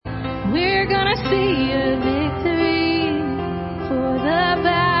gonna see a victory, for the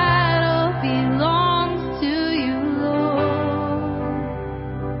battle belongs to you, Lord.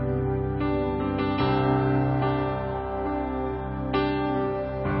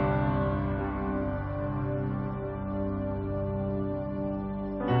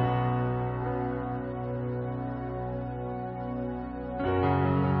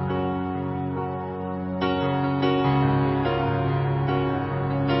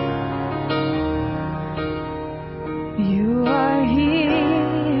 You are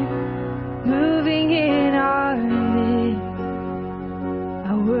here, moving in our midst.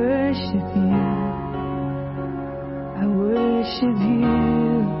 I worship you. I worship you.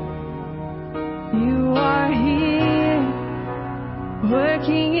 You are here,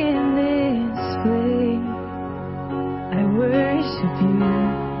 working in this place. I worship you.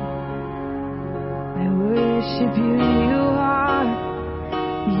 I worship you.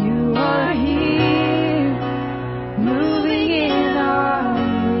 You are here, moving in our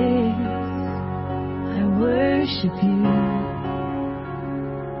midst. I worship you.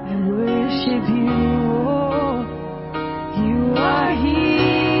 I worship you. Oh, you are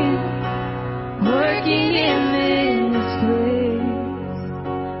here, working in this place.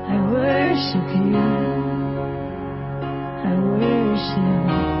 I worship you. I worship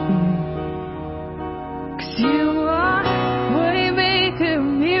you. 'Cause you are waymaker,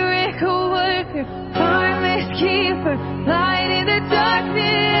 miracle worker, promise keeper, light in the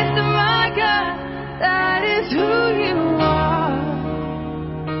darkness. Oh my God, that is who you are.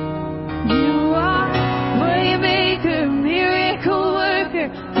 You are waymaker, miracle worker,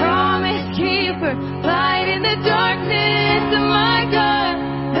 promise keeper, light in the darkness. Oh my God,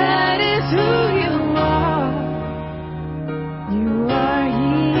 that is who you are. You are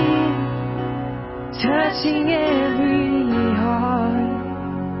here, touching every heart.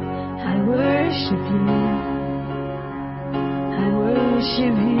 I worship you. I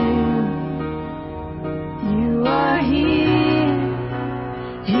worship you. You are here,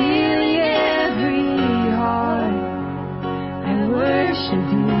 healing every heart. I worship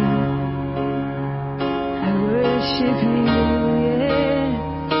you. I worship you. Yeah.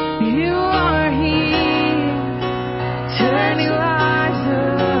 You are here, turning lives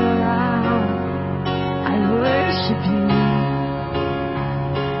around. I worship you.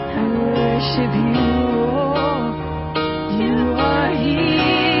 I worship you. Oh, you are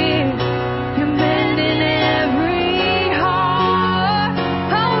here, you're mending every heart.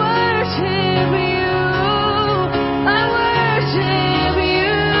 I worship you. I worship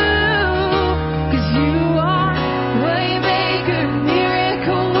you. 'Cause you are waymaker,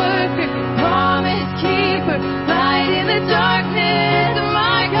 miracle worker, promise keeper, light in the darkness. Oh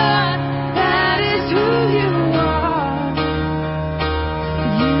my God, that is who you are.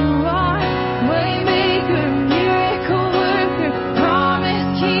 You are waymaker, miracle worker, promise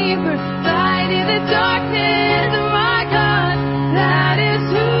keeper, light in the darkness. Oh my God, that is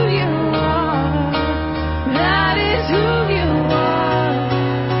who you are. That is who you are.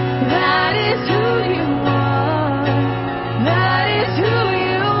 That is who you are. That is who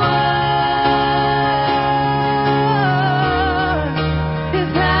you are.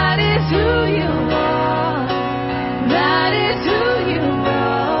 That is who you are. That is who you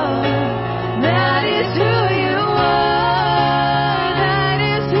are. That is who you are. That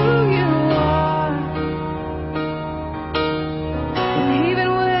is who you are. And even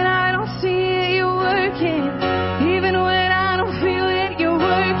when I don't see it, you're working. Even when I don't feel it, you're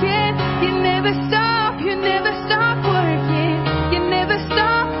working. You never stop. You never stop working. You never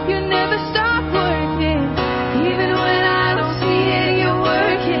stop. You never stop working. Even when I don't see it, you're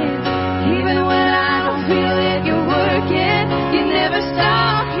working. Even when I don't feel it, you're working. You never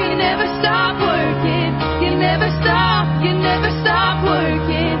stop. You never stop working. You never stop. You never stop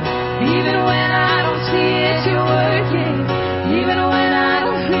working. Even when I don't see it, you're working. Even when I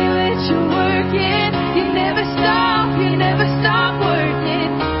don't feel it, you're working. You never stop. You never stop working.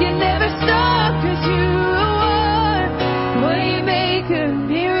 You never stop. 'Cause you are waymaker,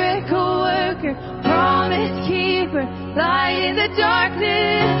 miracle worker, promise keeper, light in the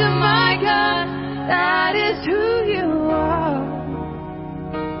darkness. Oh my God, that is who you are.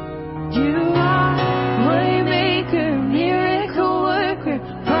 You are waymaker, miracle worker,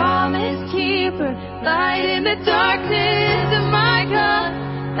 promise keeper, light in the darkness. Oh my God,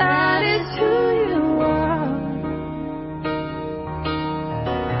 that is who you are.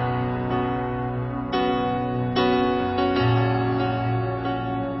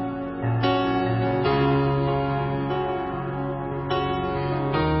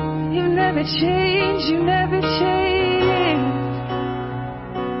 You never change, you never change.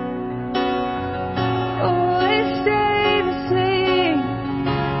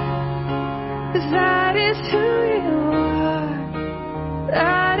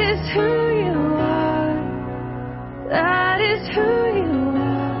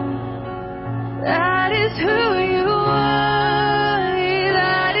 is who you are.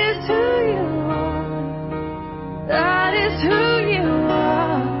 That is who you are. That is who you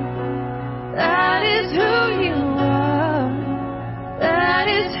are. That is who you are. That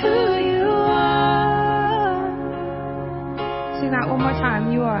is who you are. Sing that one more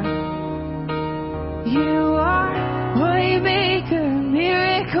time. You are. You are waymaker,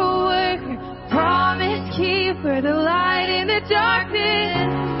 miracle worker, promise keeper, the light in the darkness.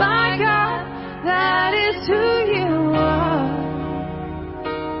 My God, that is who you are.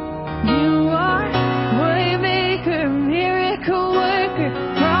 You are waymaker, miracle worker,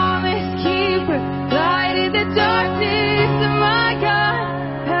 promise keeper, light in the darkness. My God,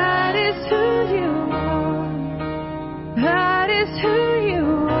 that is who you are. That is who you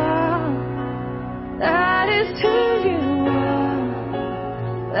are. That is who you are.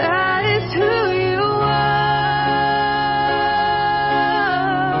 That is who you are.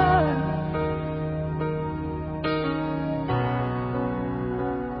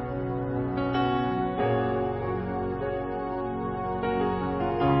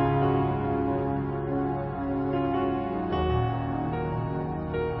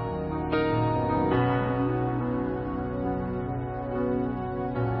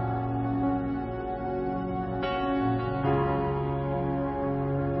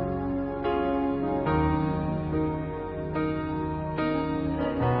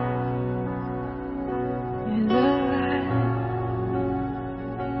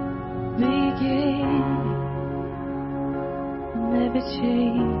 Never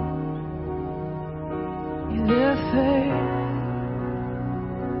change. You're the first,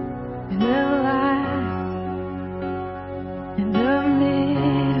 you're the last, in the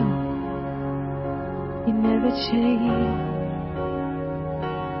middle. You never change.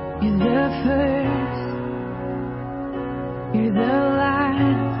 You're the first, you're the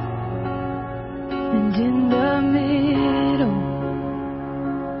last, and in the middle.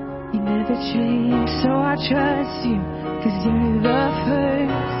 You never change, so I trust you. 'Cause you're the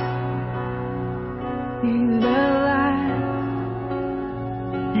first, you're the last,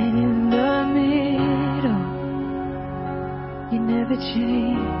 and in the middle, you never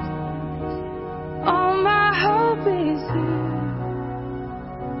change. All my hope is you.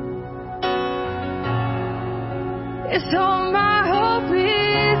 It's all my hope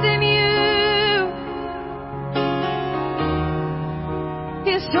is in you.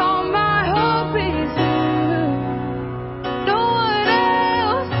 It's all my hope is you.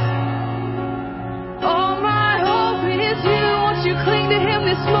 Cling to him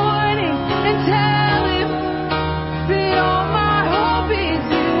this morning and tell him that all my hope is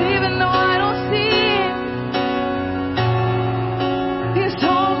you, even though I don't see it. Yes,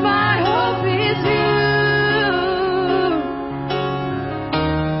 all my hope is you.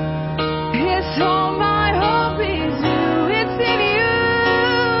 Yes, all my hope is you. It's in you.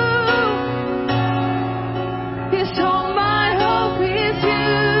 Yes, all my hope is you.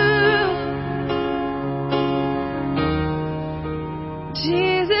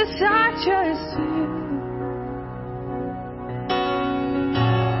 Jesus, I trust you.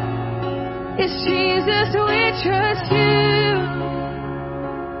 It's Jesus, we trust you.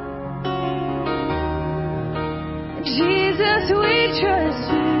 Jesus, we trust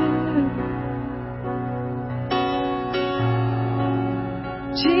you.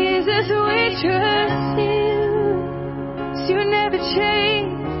 Jesus, we trust you. So you never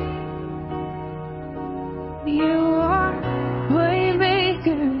change. You are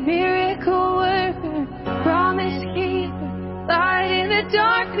waymaker, miracle worker, promise keeper, light in the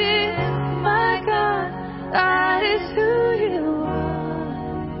darkness. My God, that is who you are.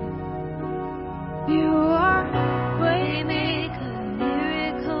 You are waymaker,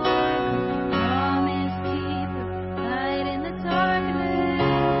 miracle worker, promise keeper, light in the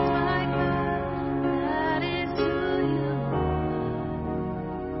darkness. My God,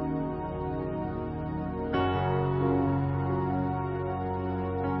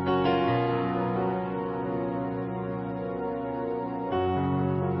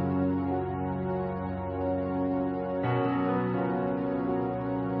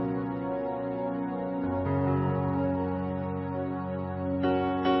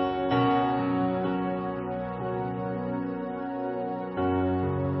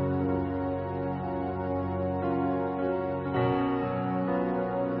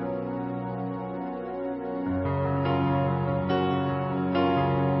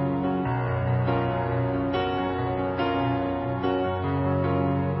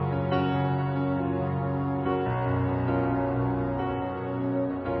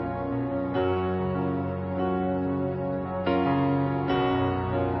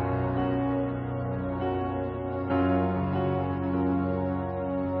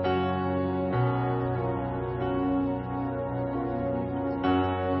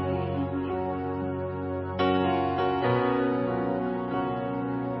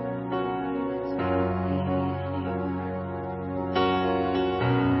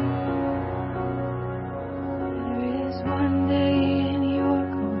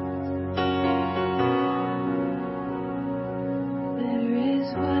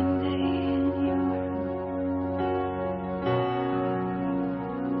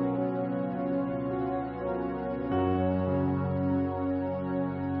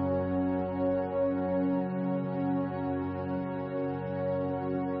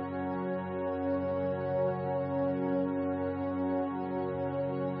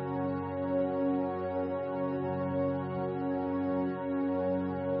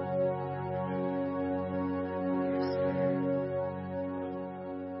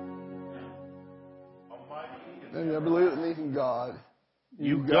 and I believe in thee, God.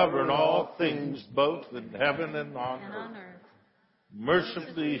 You govern all things, both in heaven and on earth.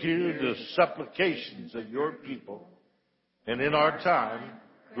 Mercifully hear the supplications of your people, and in our time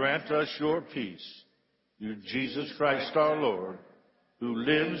grant us your peace. Through Jesus Christ our Lord, who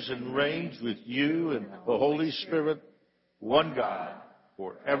lives and reigns with you and the Holy Spirit, one God,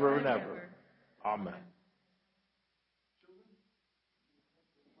 forever and ever. Amen.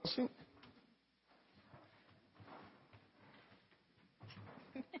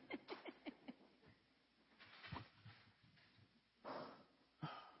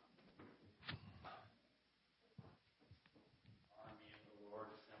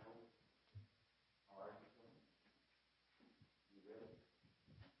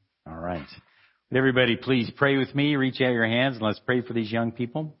 All right. Would everybody please pray with me? Reach out your hands and let's pray for these young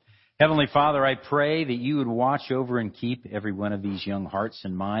people. Heavenly Father, I pray that you would watch over and keep every one of these young hearts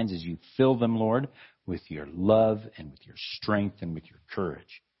and minds as you fill them, Lord, with your love and with your strength and with your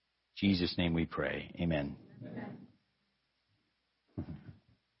courage. In Jesus' name we pray. Amen. Amen.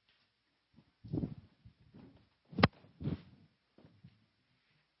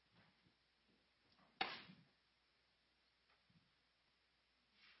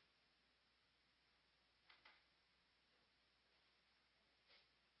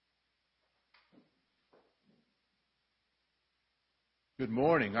 Good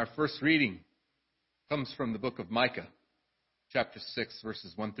morning. Our first reading comes from the book of Micah, chapter 6,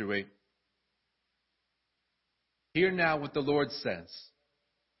 verses 1 through 8. Hear now what the Lord says.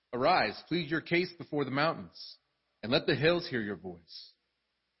 Arise, plead your case before the mountains, and let the hills hear your voice.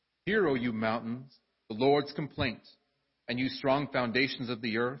 Hear, O you mountains, the Lord's complaint, and you strong foundations of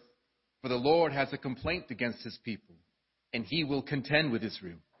the earth, for the Lord has a complaint against his people, and he will contend with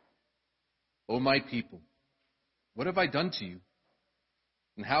Israel. O my people, what have I done to you?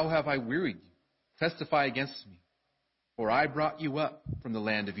 And how have I wearied you? Testify against me. For I brought you up from the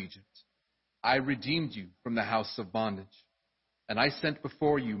land of Egypt. I redeemed you from the house of bondage. And I sent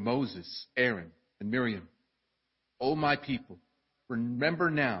before you Moses, Aaron, and Miriam. O my people, remember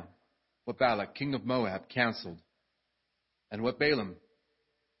now what Balak, king of Moab, counseled, and what Balaam,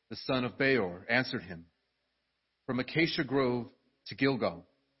 the son of Beor, answered him, from Acacia Grove to Gilgal,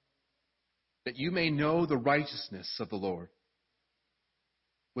 that you may know the righteousness of the Lord.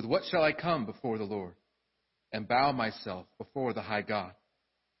 With what shall I come before the Lord and bow myself before the high God?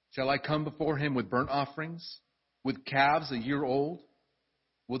 Shall I come before him with burnt offerings, with calves a year old?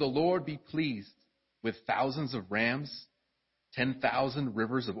 Will the Lord be pleased with thousands of rams, 10,000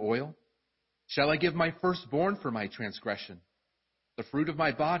 rivers of oil? Shall I give my firstborn for my transgression, the fruit of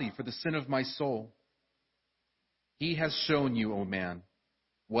my body for the sin of my soul? He has shown you, O man,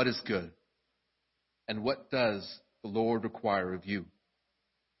 what is good, and what does the Lord require of you?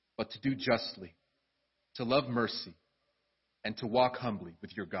 But to do justly, to love mercy, and to walk humbly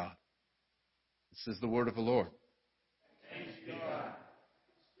with your God. This is the word of the Lord. Thanks be to God.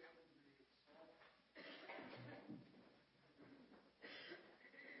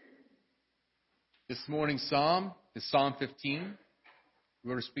 This morning's psalm is Psalm 15.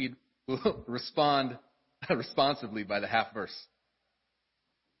 We'll respond responsively by the half verse.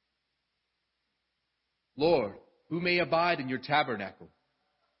 Lord, who may abide in your tabernacle?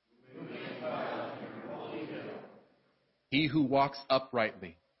 He who walks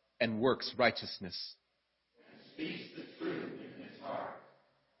uprightly and works righteousness. And speaks the truth in his heart.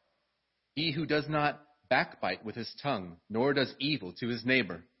 He who does not backbite with his tongue, nor does evil to his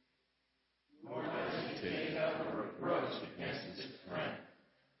neighbor. Nor does he take up a reproach against his friend.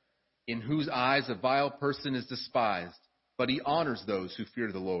 In whose eyes a vile person is despised, but he honors those who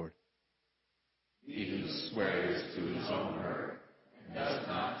fear the Lord. He who swears to his own hurt and does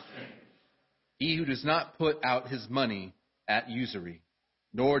not change. He who does not put out his money at usury,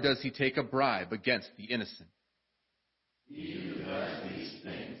 nor does he take a bribe against the innocent. He who does these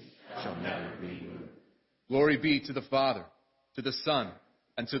things shall never be moved. Glory be to the Father, to the Son,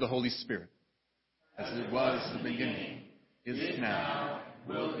 and to the Holy Spirit, as it was in the beginning, is now,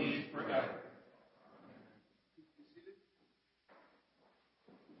 will be forever.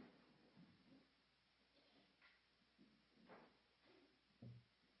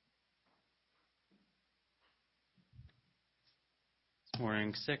 This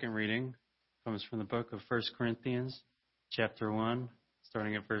morning's second reading comes from the book of 1 Corinthians, chapter 1,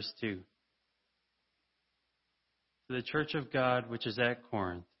 starting at verse 2. To the church of God which is at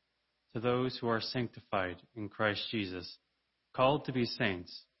Corinth, to those who are sanctified in Christ Jesus, called to be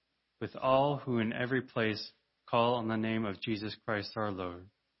saints, with all who in every place call on the name of Jesus Christ our Lord,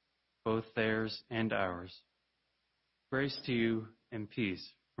 both theirs and ours. Grace to you and peace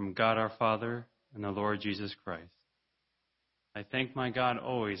from God our Father and the Lord Jesus Christ. I thank my God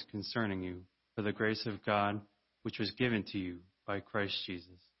always concerning you for the grace of God which was given to you by Christ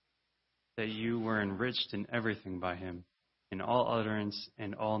Jesus, that you were enriched in everything by him, in all utterance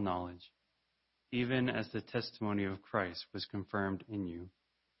and all knowledge, even as the testimony of Christ was confirmed in you,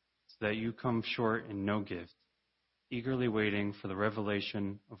 so that you come short in no gift, eagerly waiting for the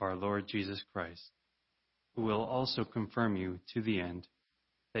revelation of our Lord Jesus Christ, who will also confirm you to the end,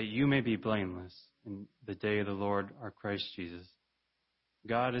 that you may be blameless in the day of the Lord our Christ Jesus.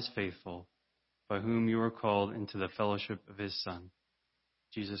 God is faithful, by whom you are called into the fellowship of his Son,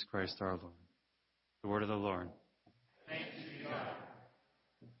 Jesus Christ our Lord. The word of the Lord. Thanks be to God.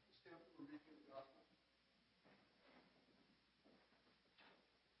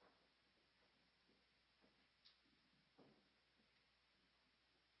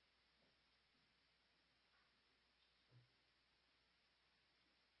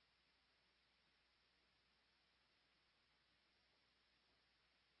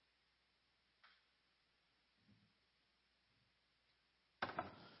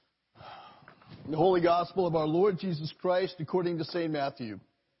 The Holy Gospel of our Lord Jesus Christ according to St. Matthew.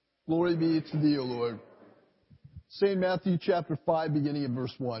 Glory be to thee, O Lord. St. Matthew chapter 5, beginning at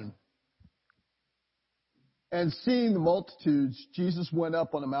verse 1. And seeing the multitudes, Jesus went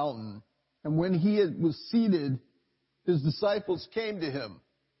up on a mountain. And when he was seated, his disciples came to him.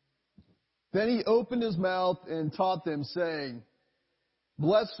 Then he opened his mouth and taught them, saying,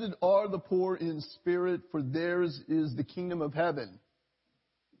 Blessed are the poor in spirit, for theirs is the kingdom of heaven.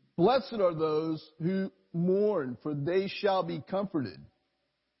 Blessed are those who mourn, for they shall be comforted.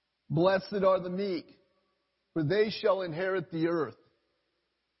 Blessed are the meek, for they shall inherit the earth.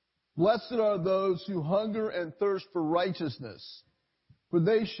 Blessed are those who hunger and thirst for righteousness, for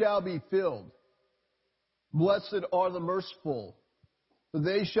they shall be filled. Blessed are the merciful, for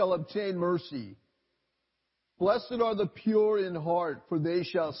they shall obtain mercy. Blessed are the pure in heart, for they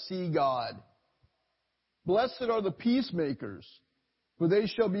shall see God. Blessed are the peacemakers, for they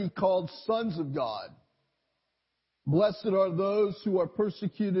shall be called sons of God. Blessed are those who are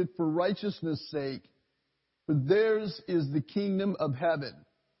persecuted for righteousness' sake, for theirs is the kingdom of heaven.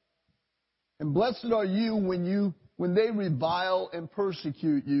 And blessed are you when they revile and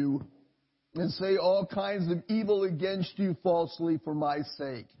persecute you, and say all kinds of evil against you falsely for my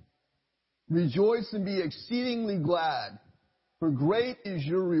sake. Rejoice and be exceedingly glad, for great is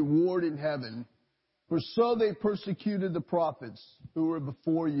your reward in heaven. For so they persecuted the prophets who were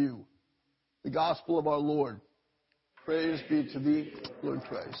before you. The gospel of our Lord. Praise be to thee, Lord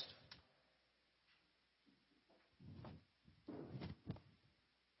Christ.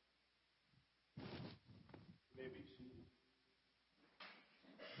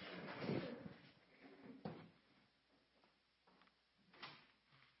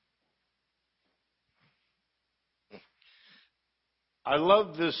 I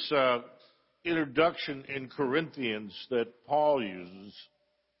love this introduction in Corinthians that Paul uses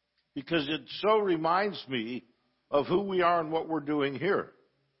because it so reminds me of who we are and what we're doing here.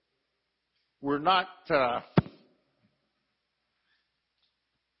 We're not the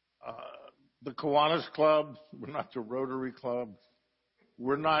Kiwanis Club. We're not the Rotary Club.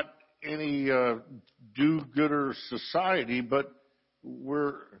 We're not any do-gooder society, but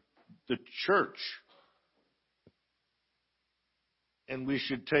we're the church. And we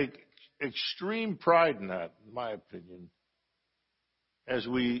should take extreme pride in that, in my opinion. As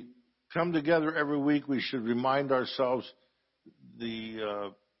we come together every week, we should remind ourselves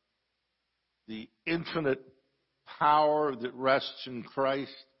the infinite power that rests in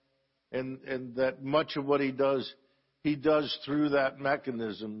Christ, and that much of what he does through that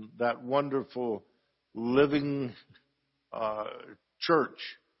mechanism, that wonderful living church,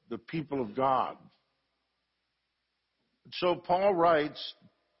 the people of God. So Paul writes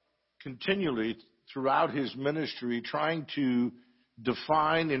continually throughout his ministry, trying to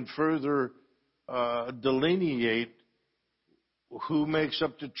define and further delineate who makes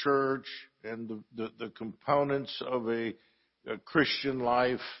up the church and the components of a Christian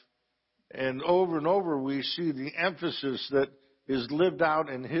life. And over we see the emphasis that is lived out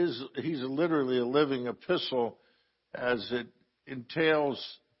in he's literally a living epistle, as it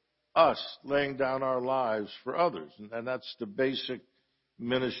entails us laying down our lives for others. And that's the basic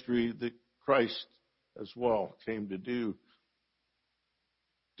ministry that Christ as well came to do.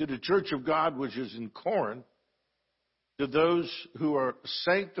 To the church of God, which is in Corinth, to those who are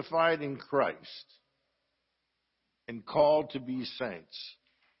sanctified in Christ and called to be saints.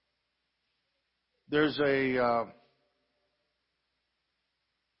 There's a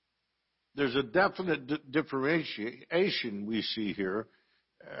definite differentiation we see here.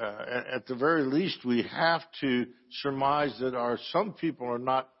 at the very least, we have to surmise that some people are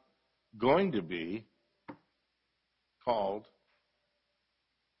not going to be called.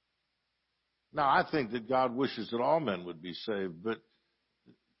 Now, I think that God wishes that all men would be saved, but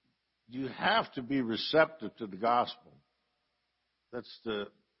you have to be receptive to the gospel. That's the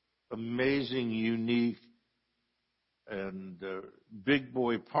amazing, unique, and big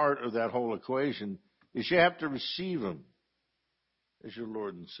boy part of that whole equation, is you have to receive Him as your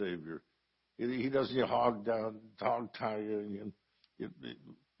Lord and Savior. He doesn't hog tie you.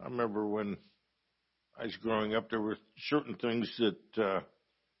 I remember when I was growing up, there were certain things that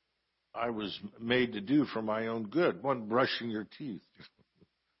I was made to do for my own good. One, brushing your teeth.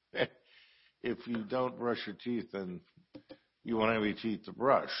 If you don't brush your teeth, then you won't have any teeth to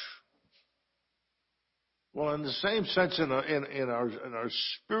brush. Well, in the same sense, in our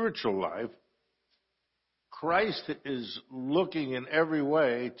spiritual life, Christ is looking in every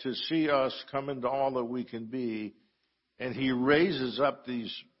way to see us come into all that we can be, and He raises up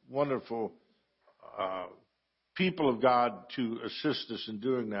these wonderful people of God to assist us in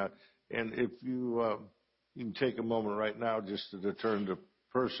doing that. And if you can take a moment right now just to turn to the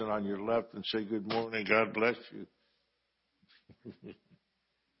person on your left and say, good morning, God bless you.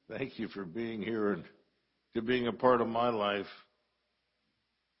 Thank you for being here and to being a part of my life.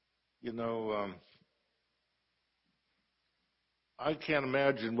 You know, I can't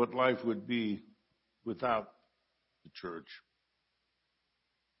imagine what life would be without the church.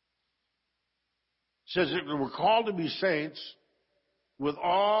 It says that we're called to be saints with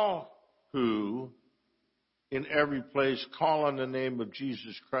all who in every place call on the name of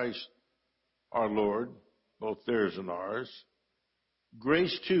Jesus Christ our Lord, both theirs and ours.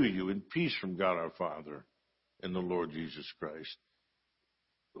 Grace to you and peace from God our Father and the Lord Jesus Christ.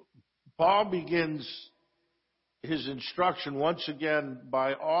 Paul begins his instruction once again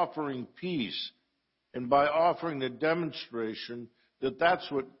by offering peace and by offering the demonstration that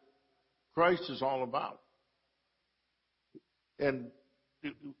that's what Christ is all about. And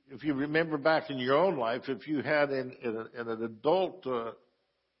if you remember back in your own life, if you had in an adult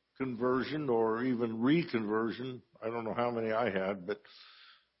conversion or even reconversion, I don't know how many I had, but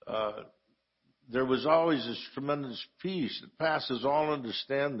there was always this tremendous peace that passes all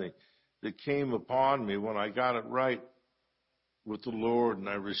understanding that came upon me when I got it right with the Lord and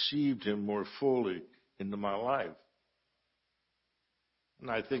I received Him more fully into my life.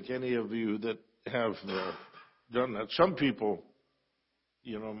 And I think any of you that have done that, some people,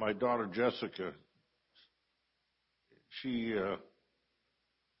 you know, my daughter Jessica,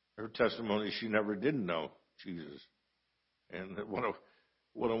 her testimony, she never did know Jesus. And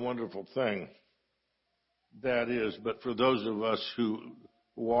what a wonderful thing that is. But for those of us who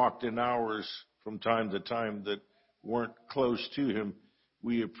walked in hours from time to time that weren't close to Him,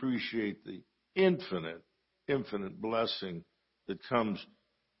 we appreciate the infinite blessing that comes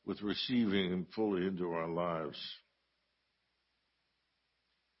with receiving Him fully into our lives.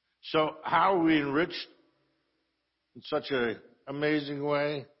 So how are we enriched in such an amazing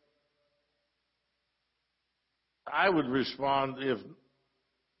way? I would respond, if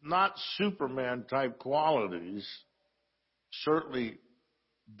not Superman type qualities, certainly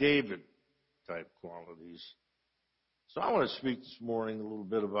David type qualities. So I want to speak this morning a little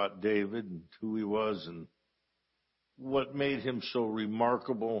bit about David and who he was and what made him so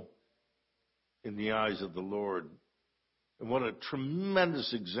remarkable in the eyes of the Lord. And what a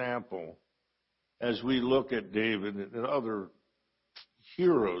tremendous example as we look at David and other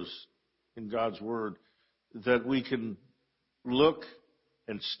heroes in God's Word, that we can look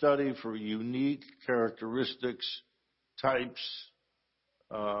and study for unique characteristics, types,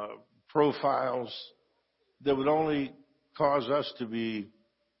 profiles that would only cause us to be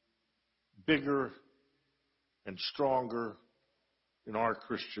bigger and stronger in our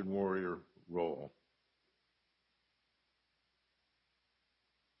Christian warrior role.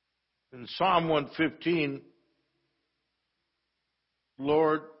 In Psalm 115,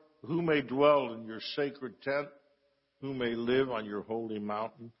 Lord, who may dwell in your sacred tent? Who may live on your holy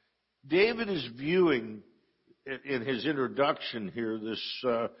mountain? David is viewing, in his introduction here, this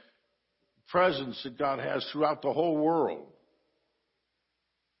presence that God has throughout the whole world.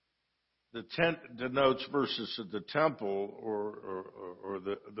 The tent denotes versus the temple or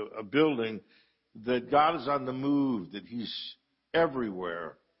a building, that God is on the move, that He's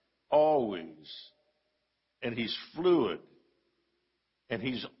everywhere, always, and He's fluid, and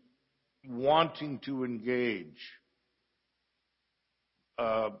He's wanting to engage.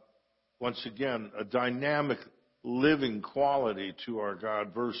 Once again, a dynamic living quality to our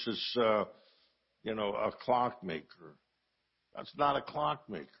God versus, a clockmaker. God's not a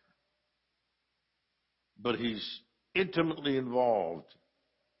clockmaker. But He's intimately involved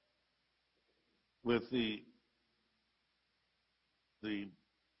with the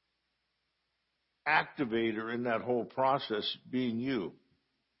activator in that whole process being you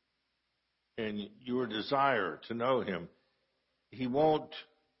and your desire to know Him.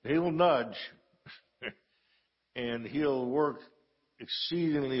 He'll nudge and He'll work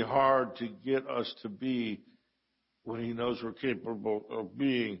exceedingly hard to get us to be what He knows we're capable of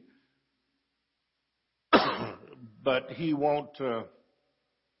being. But He won't go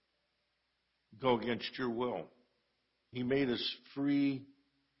against your will. He made us free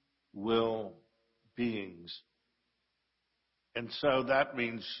will beings. And so that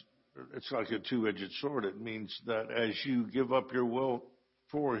means it's like a two-edged sword. It means that as you give up your will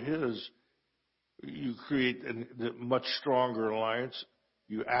for His, you create a much stronger alliance.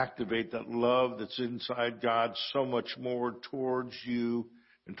 You activate that love that's inside God so much more towards you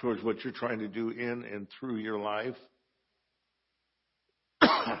and towards what you're trying to do in and through your life.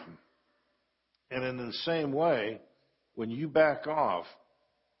 And in the same way, when you back off,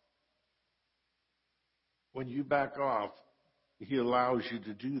 He allows you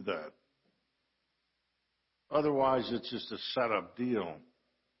to do that. Otherwise, it's just a set-up deal.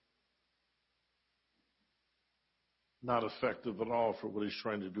 Not effective at all for what He's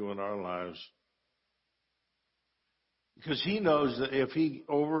trying to do in our lives. Because He knows that if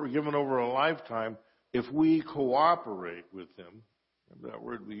given over a lifetime, if we cooperate with Him, remember that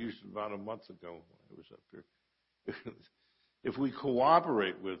word we used about a month ago when I was up here. If we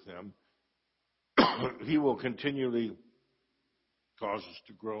cooperate with Him, He will continually cause us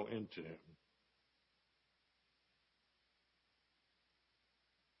to grow into Him.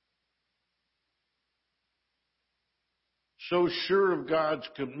 So sure of God's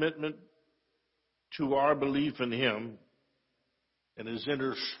commitment to our belief in Him and His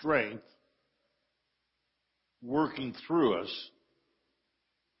inner strength working through us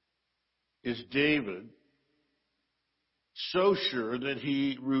is David, so sure that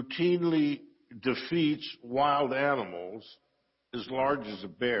he routinely defeats wild animals as large as a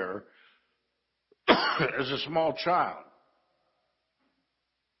bear as a small child.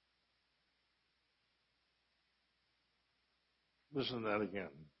 Listen to that again.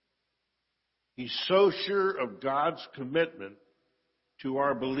 He's so sure of God's commitment to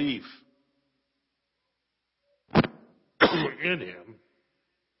our belief in Him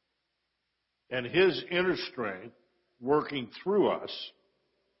and His inner strength working through us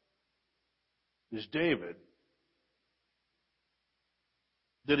is David,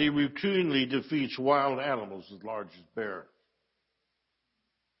 that he routinely defeats wild animals as large as bears.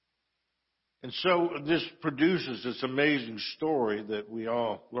 And so this produces this amazing story that we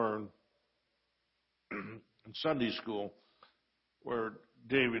all learn in Sunday school, where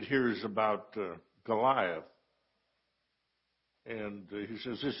David hears about Goliath. And he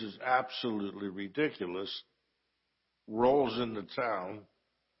says, this is absolutely ridiculous. Rolls into town,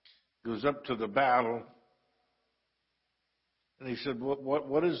 goes up to the battle, and he said,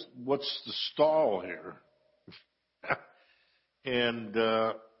 what's the stall here? And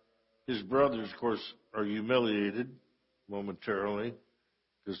his brothers, of course, are humiliated momentarily,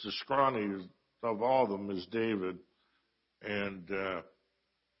 because the scrawniest of all of them is David, and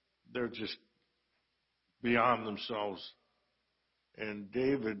they're just beyond themselves. And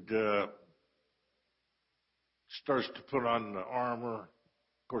David starts to put on the armor.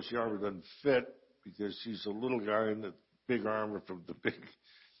 Of course, the armor doesn't fit because he's a little guy in the big armor from the big.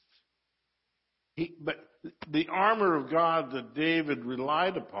 But the armor of God that David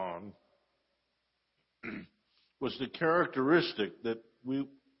relied upon was the characteristic that we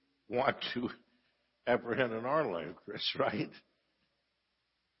want to apprehend in our life, Chris, right?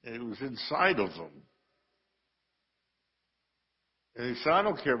 And it was inside of him. And he said, I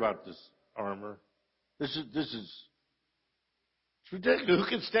don't care about this armor. This is it's ridiculous. Who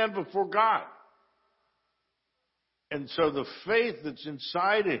can stand before God? And so the faith that's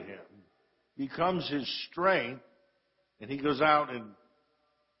inside of him becomes his strength, and he goes out and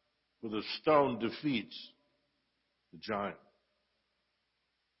with a stone defeats the giant.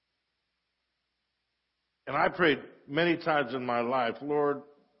 And I prayed many times in my life, Lord,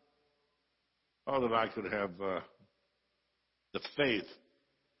 that I could have the faith.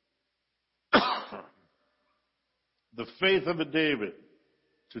 The faith of a David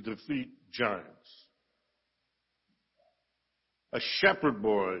to defeat giants. A shepherd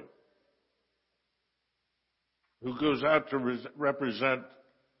boy who goes out to represent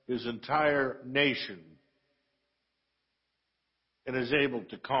his entire nation and is able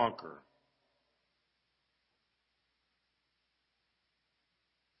to conquer.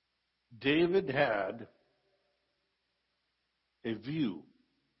 David had a view.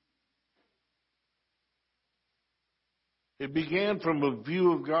 It began from a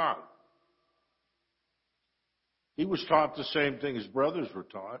view of God. He was taught the same thing his brothers were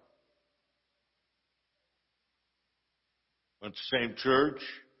taught. Went to the same church,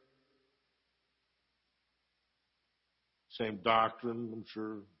 same doctrine, I'm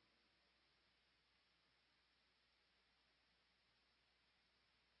sure.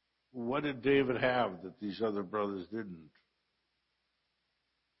 What did David have that these other brothers didn't?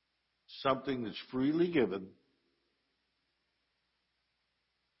 Something that's freely given,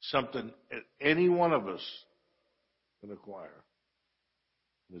 something any one of us can acquire,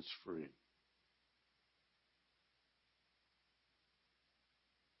 and it's free.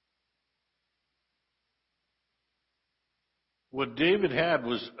 What David had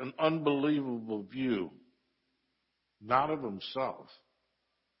was an unbelievable view, not of himself.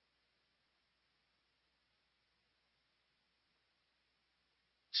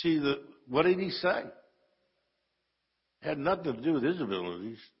 See, what did he say? It had nothing to do with his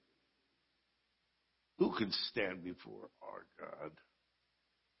abilities. Who can stand before our God?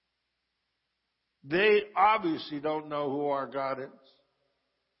 They obviously don't know who our God is.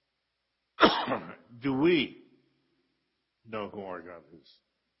 Do we know who our God is?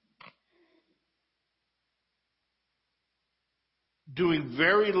 Doing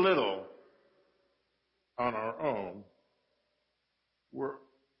very little on our own, we're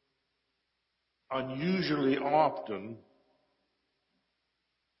unusually often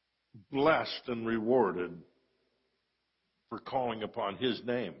blessed and rewarded for calling upon His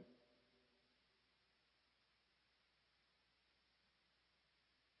name.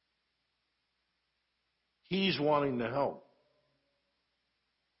 He's wanting to help.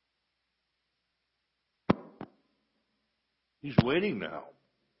 He's waiting to help.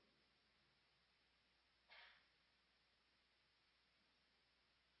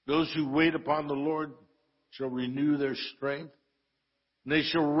 Those who wait upon the Lord shall renew their strength, and they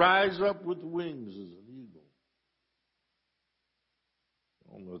shall rise up with wings as an eagle.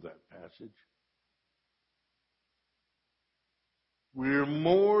 You all know that passage. We're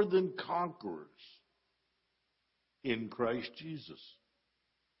more than conquerors in Christ Jesus.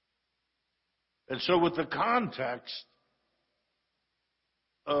 And so with the context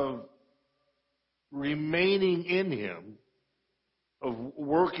of remaining in Him, of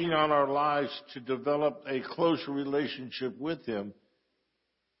working on our lives to develop a closer relationship with Him,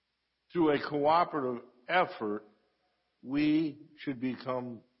 through a cooperative effort, we should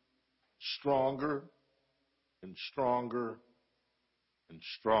become stronger and stronger and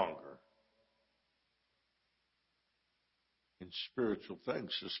stronger in spiritual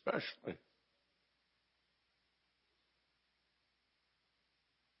things, especially.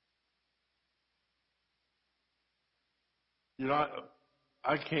 You know,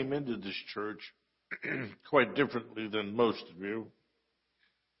 I came into this church quite differently than most of you.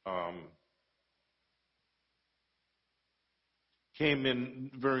 Came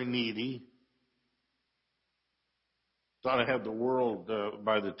in very needy. Thought I had the world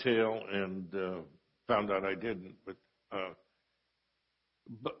by the tail, and found out I didn't.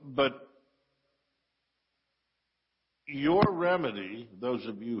 But your remedy, those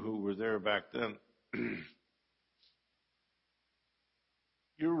of you who were there back then,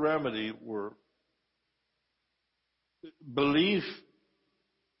 your remedy were belief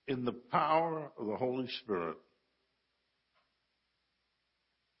in the power of the Holy Spirit.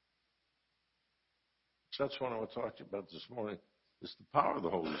 So that's what I want to talk to you about this morning. It's the power of the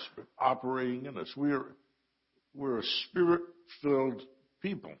Holy Spirit operating in us. We're a Spirit-filled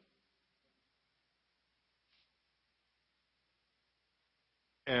people.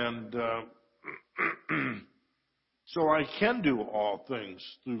 And so I can do all things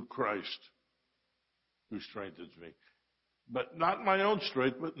through Christ who strengthens me. But not my own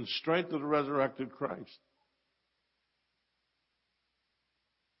strength, but in the strength of the resurrected Christ.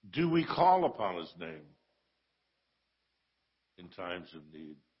 Do we call upon His name in times of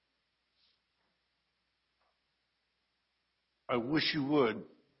need? I wish you would.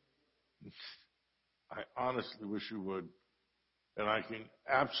 I honestly wish you would. And I can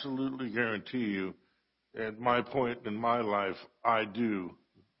absolutely guarantee you, at my point in my life, I do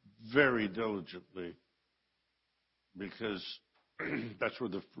very diligently, because that's where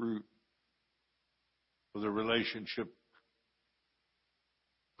the fruit of the relationship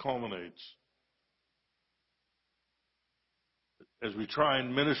culminates. As we try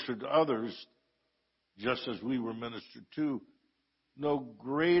and minister to others, just as we were ministered to, no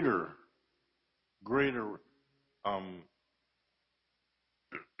greater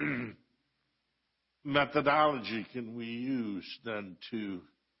methodology can we use then to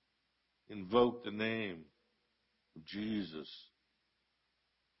invoke the name of Jesus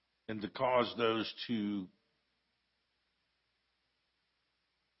and to cause those to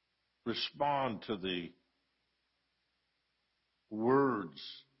respond to the words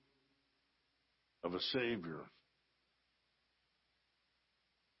of a Savior?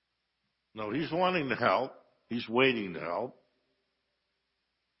 No, he's wanting to help. He's waiting to help.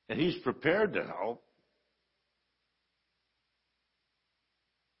 And he's prepared to help.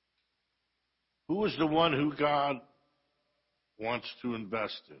 Who is the one who God wants to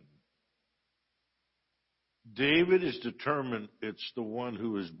invest in? David is determined it's the one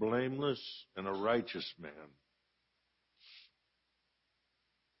who is blameless and a righteous man.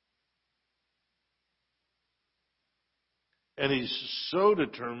 And he's so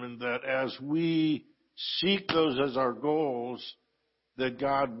determined that as we seek those as our goals, that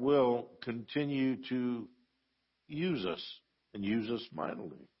God will continue to use us and use us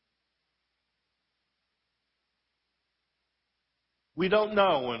mightily. We don't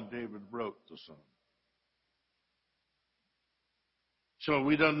know when David wrote the song. So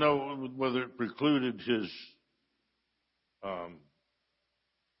we don't know whether it precluded his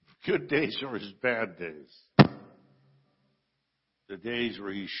good days or his bad days. The days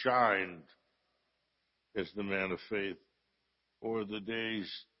where he shined as the man of faith, or the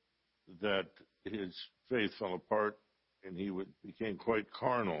days that his faith fell apart and he became quite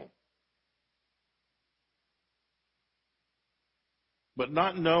carnal. But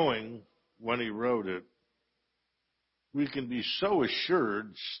not knowing when he wrote it, we can be so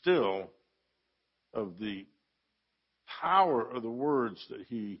assured still of the power of the words that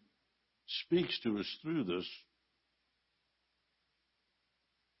he speaks to us through this.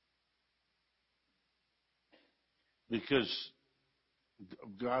 Because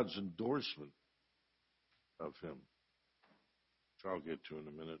of God's endorsement of him, which I'll get to in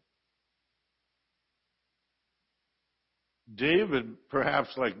a minute. David, perhaps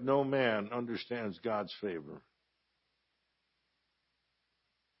like no man, understands God's favor.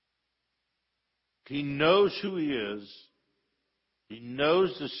 He knows who he is. He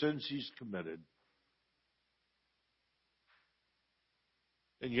knows the sins he's committed.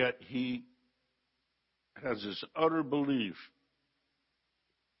 And yet he has this utter belief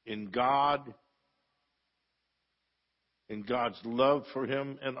in God, in God's love for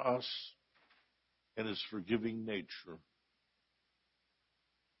him and us, and his forgiving nature.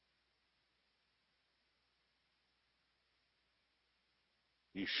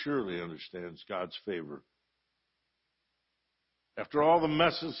 He surely understands God's favor. After all the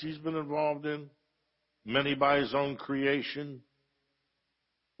messes he's been involved in, many by his own creation,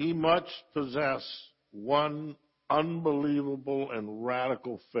 he must possess one unbelievable and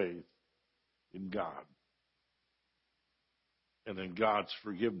radical faith in God and in God's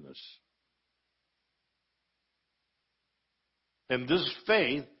forgiveness. And this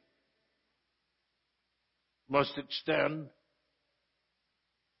faith must extend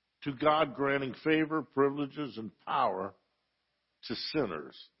to God granting favor, privileges, and power to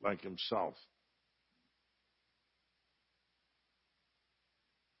sinners like himself.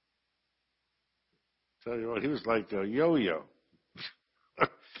 Tell you what, he was like a yo-yo.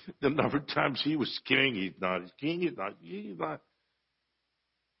 The number of times he was king, he's not. He's king, he's not. He's not.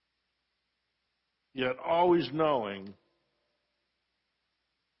 Yet always knowing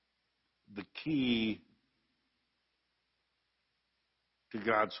the key to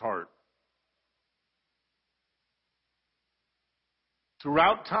God's heart.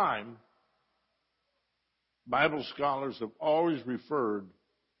 Throughout time, Bible scholars have always referred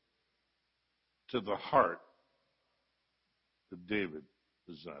to the heart that David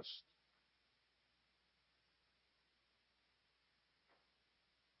possessed.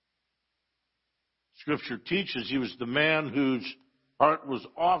 Scripture teaches he was the man whose heart was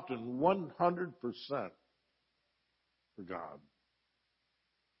often 100% for God.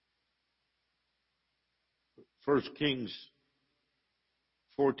 1 Kings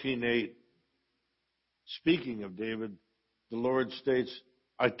 14:8, speaking of David, the Lord states,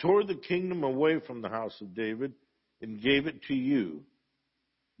 I tore the kingdom away from the house of David and gave it to you.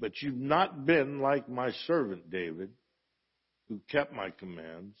 But you've not been like my servant David, who kept my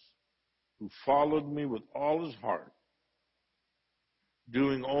commands, who followed me with all his heart,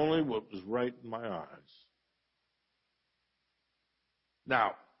 doing only what was right in my eyes.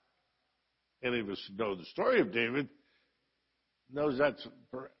 Now, any of us who know the story of David knows that's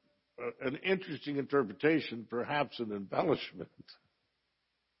an interesting interpretation, perhaps an embellishment.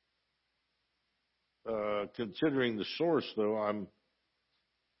 Considering the source, though, I'm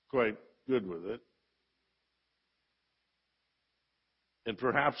quite good with it. And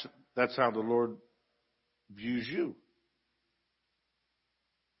perhaps that's how the Lord views you.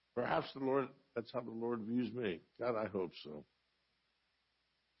 Perhaps that's how the Lord views me. God, I hope so.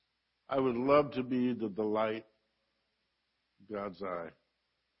 I would love to be the delight of God's eye.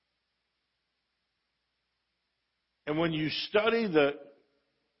 And when you study the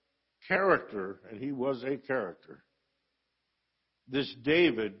character, and he was a character, this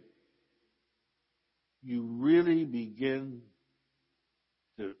David, you really begin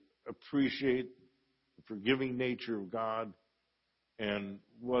to appreciate the forgiving nature of God and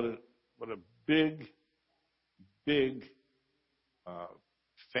what a big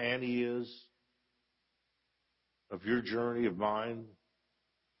fan he is of your journey, of mine,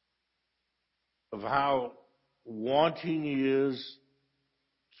 of how wanting he is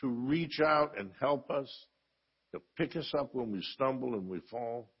to reach out and help us, to pick us up when we stumble and we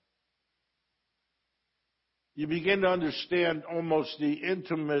fall. You begin to understand almost the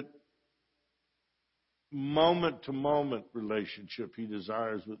intimate moment-to-moment relationship he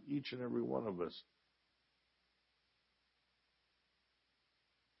desires with each and every one of us.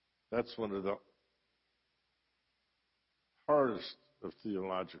 That's one of the hardest of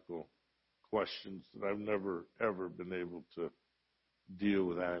theological questions that I've never, ever been able to deal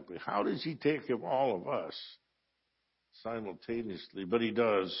with adequately. How does he take of all of us simultaneously? But he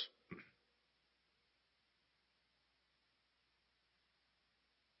does.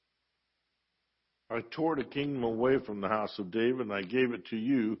 I tore the kingdom away from the house of David, and I gave it to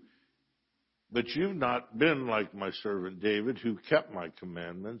you. But you've not been like my servant David, who kept my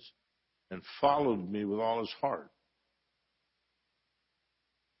commandments and followed me with all his heart,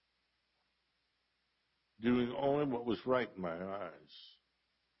 doing only what was right in my eyes.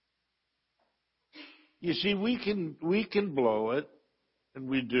 You see, we can blow it, and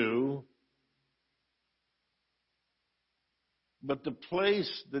we do. But the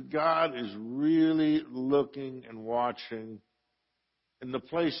place that God is really looking and watching, and the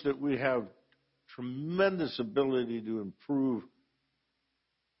place that we have tremendous ability to improve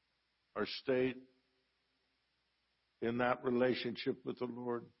our state in that relationship with the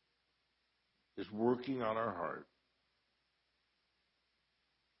Lord, is working on our heart.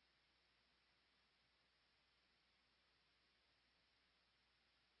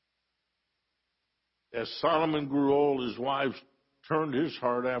 As Solomon grew old, his wives turned his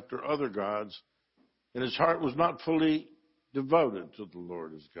heart after other gods, and his heart was not fully devoted to the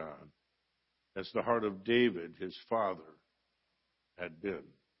Lord as God, as the heart of David, his father, had been.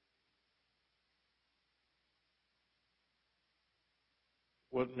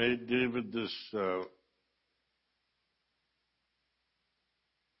 What made David this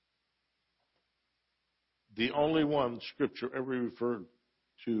the only one Scripture ever referred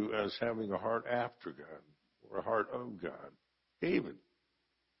to as having a heart after God, or a heart of God? David.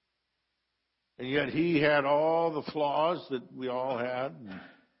 And yet he had all the flaws that we all had.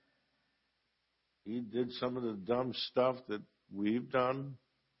 He did some of the dumb stuff that we've done.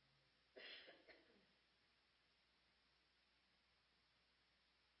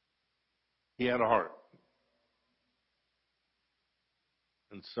 He had a heart.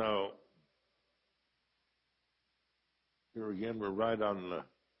 And so, here again, we're right on the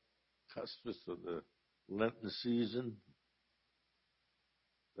cusp of the Lenten season.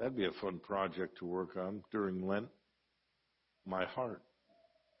 That'd be a fun project to work on during Lent. My heart.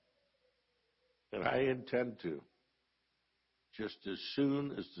 And I intend to. Just as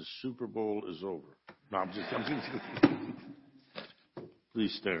soon as the Super Bowl is over. No, I'm just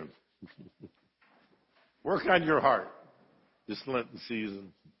Please stand. Work on your heart this Lenten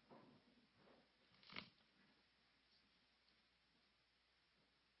season.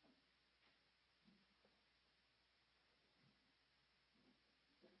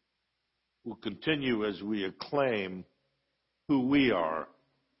 We'll continue as we acclaim who we are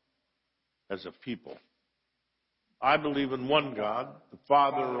as a people. I believe in one God, the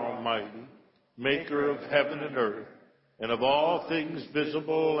Father Almighty, maker of heaven and earth, and of all things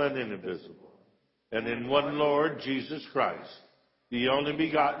visible and invisible, and in one Lord Jesus Christ, the only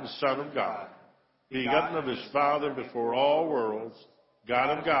begotten Son of God, begotten of his Father before all worlds,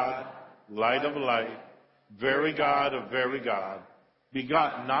 God of God, light of light, very God of very God,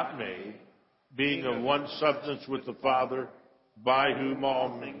 begotten, not made, being of one substance with the Father, by whom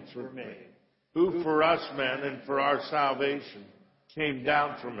all things were made, who for us men and for our salvation came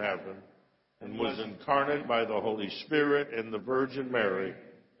down from heaven, and was incarnate by the Holy Spirit and the Virgin Mary,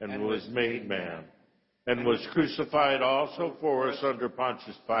 and was made man, and was crucified also for us under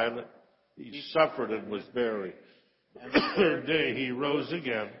Pontius Pilate. He suffered and was buried. And the third day he rose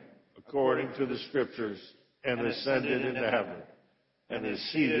again, according to the Scriptures, and ascended into heaven, and is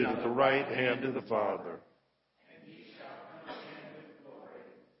seated at the right hand of the Father.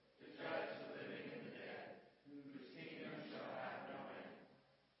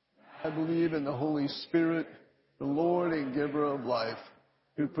 I believe in the Holy Spirit, the Lord and giver of life,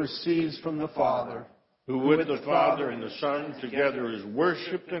 who proceeds from the Father, who with the Father and the Son together is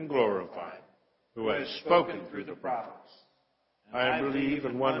worshipped and glorified, who has spoken through the prophets. I believe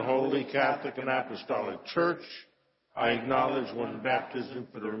in one holy Catholic and Apostolic Church. I acknowledge one baptism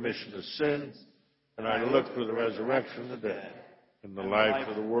for the remission of sins, and I look for the resurrection of the dead and the life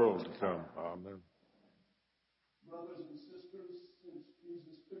of the world to come. Amen. Brothers and sisters, since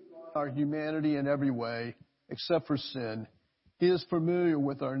Jesus took on our humanity in every way, except for sin, he is familiar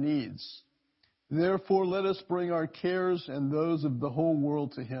with our needs. Therefore, let us bring our cares and those of the whole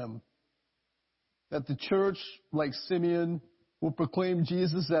world to him, that the church, like Simeon, will proclaim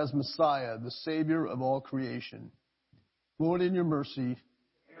Jesus as Messiah, the Savior of all creation. Lord, in your mercy,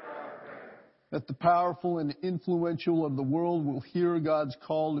 that the powerful and influential of the world will hear God's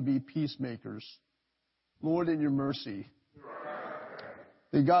call to be peacemakers. Lord, in your mercy,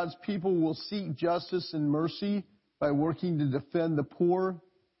 that God's people will seek justice and mercy by working to defend the poor,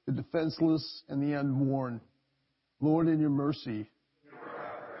 the defenseless, and the unborn. Lord, in your mercy,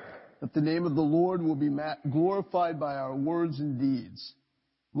 that the name of the Lord will be glorified by our words and deeds.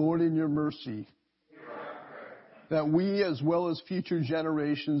 Lord, in your mercy, that we, as well as future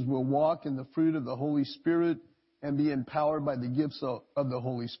generations, will walk in the fruit of the Holy Spirit and be empowered by the gifts of the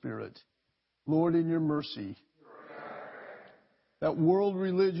Holy Spirit. Lord, in your mercy, that world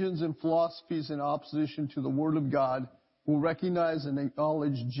religions and philosophies in opposition to the Word of God will recognize and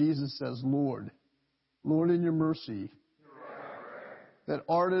acknowledge Jesus as Lord. Lord, in your mercy, that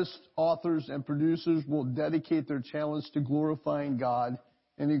artists, authors, and producers will dedicate their talents to glorifying God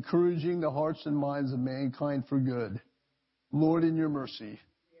and encouraging the hearts and minds of mankind for good. Lord, in your mercy.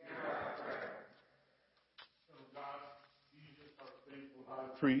 Jesus, our faithful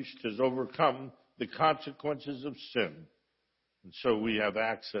high priest, has overcome the consequences of sin, and so we have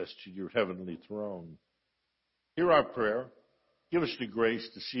access to your heavenly throne. Hear our prayer. Give us the grace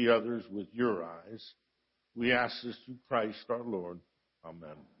to see others with your eyes. We ask this through Christ our Lord.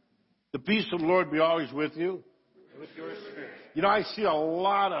 Amen. The peace of the Lord be always with you. With your spirit. You know, I see a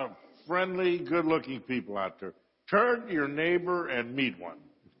lot of friendly, good-looking people out there. Turn to your neighbor and meet one.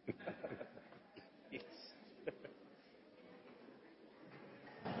 Yes.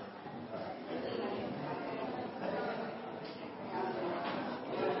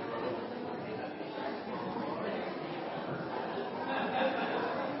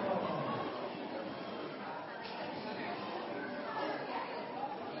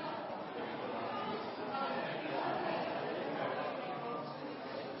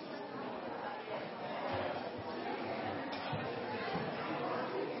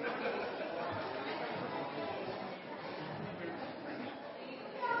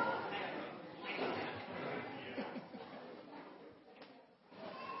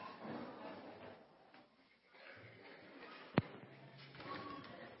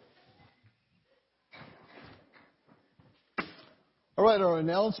 All right, our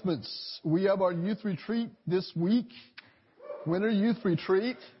announcements. We have our youth retreat this week, Winter Youth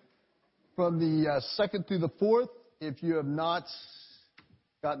Retreat, from the 2nd through the 4th. If you have not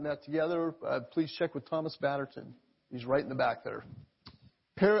gotten that together, please check with Thomas Batterton. He's right in the back there.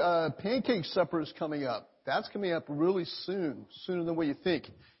 Pancake Supper is coming up. That's coming up really soon, sooner than what you think.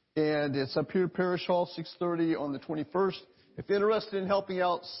 And it's up here at Parish Hall, 6:30 on the 21st. If you're interested in helping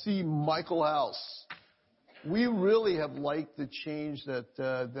out, see Michael House. We really have liked the change that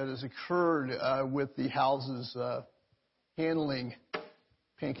has occurred with the houses handling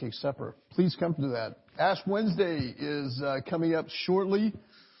Pancake Supper. Please come to that. Ash Wednesday is coming up shortly.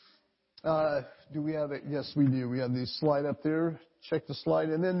 Do we have it? Yes, we do. We have the slide up there. Check the slide.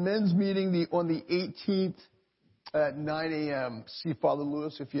 And then men's meeting on the 18th at 9 a.m. See Father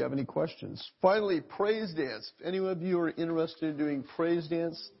Lewis if you have any questions. Finally, praise dance. If any of you are interested in doing praise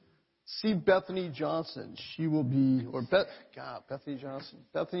dance, see Bethany Johnson. She will be, Bethany Johnson.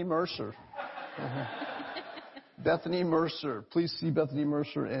 Bethany Mercer. Bethany Mercer. Please see Bethany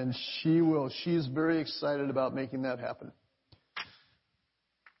Mercer, and she's very excited about making that happen.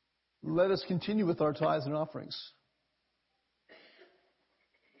 Let us continue with our tithes and offerings.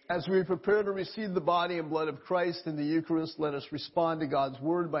 As we prepare to receive the body and blood of Christ in the Eucharist, let us respond to God's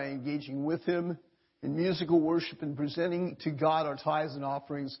word by engaging with him in musical worship and presenting to God our tithes and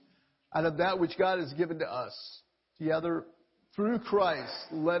offerings out of that which God has given to us. Together, through Christ,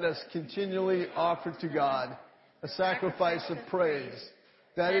 let us continually offer to God a sacrifice of praise.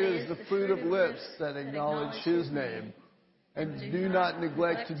 That is the fruit of lips that acknowledge his name. and do not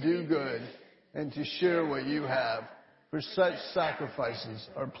neglect to do good and to share what you have, for such sacrifices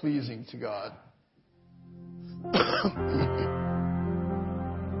are pleasing to God.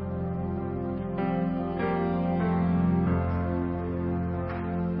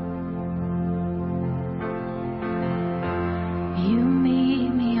 You meet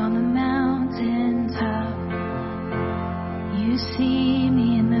me on the mountaintop. You see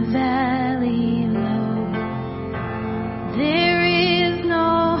me in the valley low. There is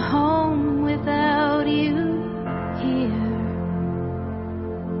no home without you here.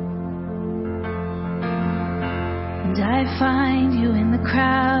 And I find you in the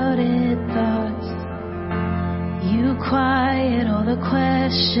crowded thoughts. You quiet all the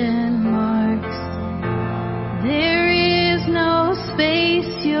question marks. There is no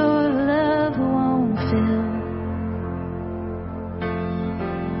space your love won't fill.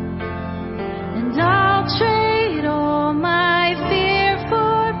 And I'll trade all my fear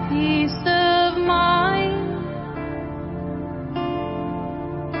for peace of mind.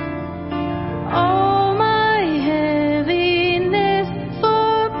 All my heaviness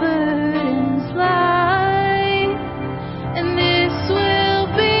for burdens light. And this will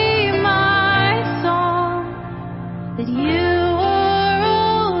be my song, that you are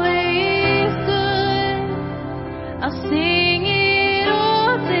always good. I'll sing it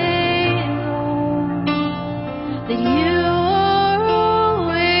all day long, that you are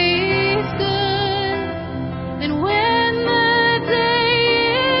always good. And when the day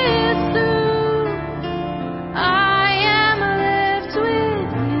is through, I am left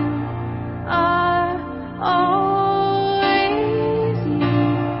with you. Are always you.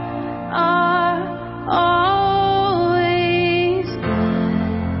 Are always good.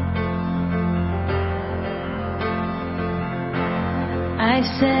 I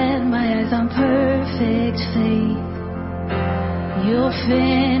set my eyes on perfect faith. You'll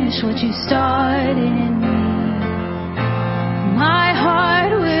finish what you start in me. My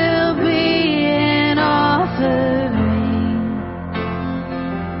heart will be an offering,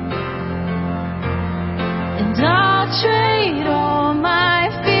 and I'll trade all my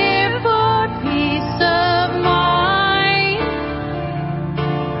fear for peace of mind.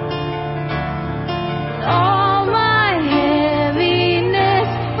 All my heaviness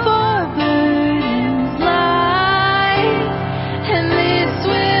for burdens light. And this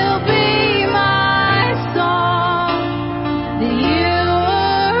will be my song, that you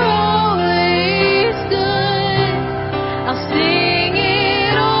are always good. I'll sing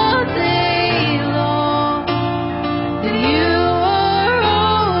it all day long, that you are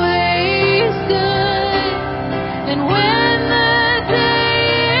always good. And when the day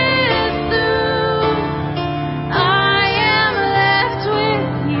is through, I am left with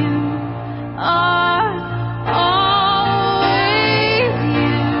you. Are always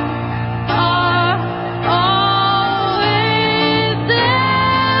you. Are always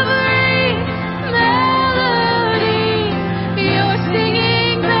every melody. You're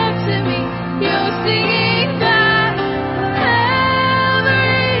singing back to me. You're singing back every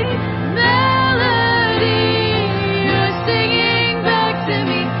melody. You're singing back to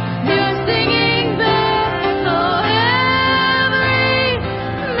me. You're singing back every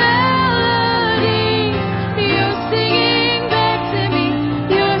melody. You're singing back to me.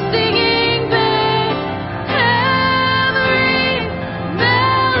 You're singing back every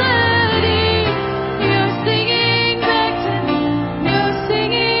melody. You're singing back to me. You're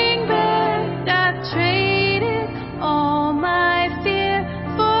singing back. I've traded all my fear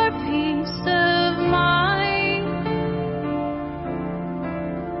for peace of mind.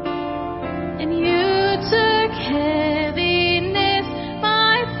 And you took heaviness,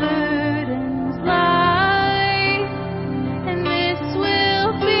 my burdens light. And this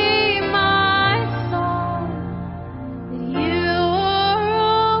will be my song, that you are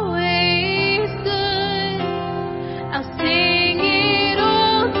always good. I'll sing it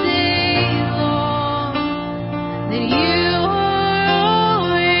all day long, that you are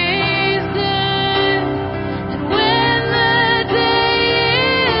always good. And when the day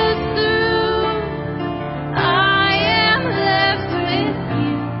is through, I am left with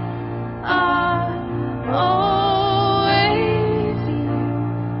you. Are always you.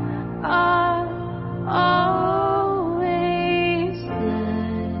 Are always good.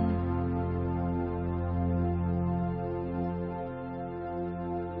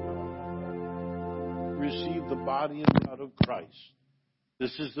 Receive the body and blood of Christ.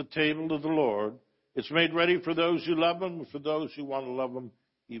 This is the table of the Lord. It's made ready for those who love him and for those who want to love him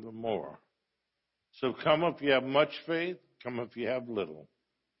even more. So come if you have much faith. Come if you have little.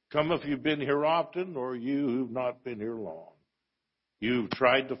 Come if you've been here often or you who've not been here long. You've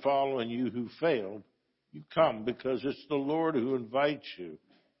tried to follow, and you who failed, you come because it's the Lord who invites you.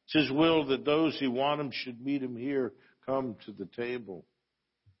 It's His will that those who want Him should meet Him here. Come to the table.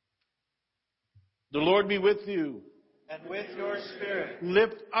 The Lord be with you. And with your spirit.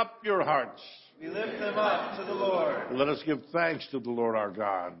 Lift up your hearts. We lift them up to the Lord. Let us give thanks to the Lord our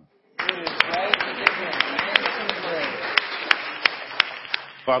God. It is right to give Him thanks and praise.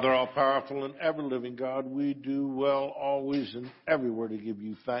 Father, all-powerful and ever-living God, we do well always and everywhere to give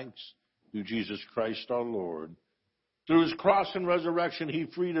you thanks through Jesus Christ our Lord. Through His cross and resurrection, He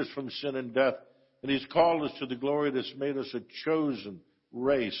freed us from sin and death, and He's called us to the glory that's made us a chosen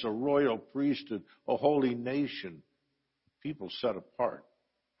race, a royal priesthood, a holy nation, people set apart.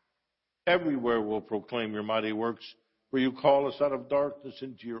 Everywhere we'll proclaim your mighty works, for you call us out of darkness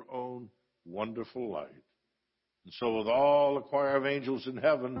into your own wonderful light. And so with all the choir of angels in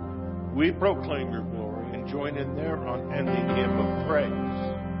heaven, we proclaim your glory and join in their unending hymn of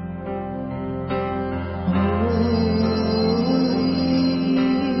praise.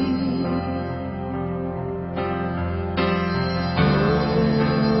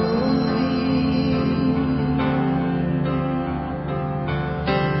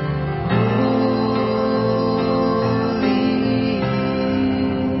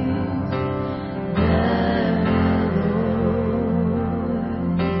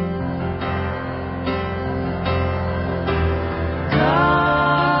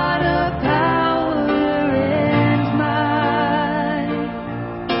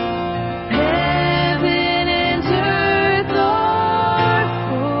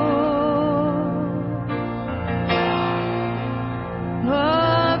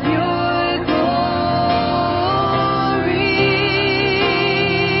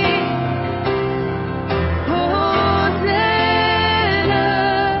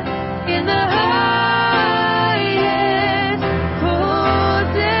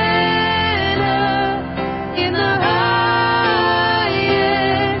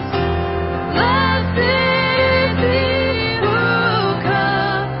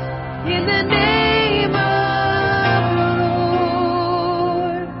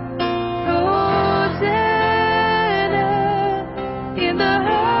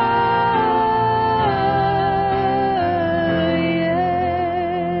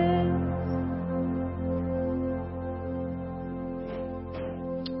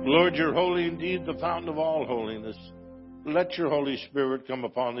 Lord, you're holy indeed, the fountain of all holiness. Let your Holy Spirit come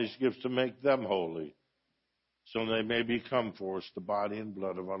upon these gifts to make them holy, so they may become for us the body and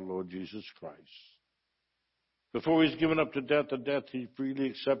blood of our Lord Jesus Christ. Before he's given up to death, the death he freely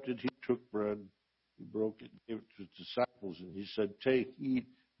accepted, he took bread, he broke it, gave it to his disciples, and he said, "Take, eat,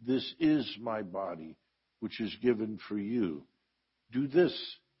 this is my body, which is given for you. Do this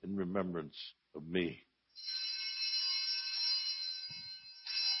in remembrance of me."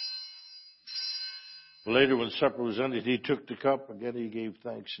 Later, when supper was ended, he took the cup. Again, he gave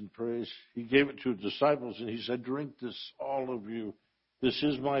thanks and praise. He gave it to his disciples, and he said, "Drink this, all of you. This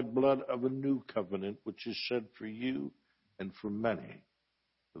is my blood of a new covenant, which is shed for you and for many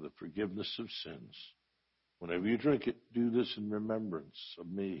for the forgiveness of sins. Whenever you drink it, do this in remembrance of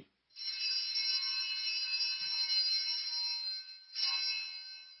me."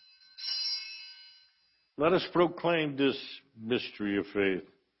 Let us proclaim this mystery of faith.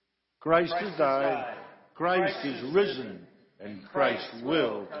 Christ has died, Christ is risen, and Christ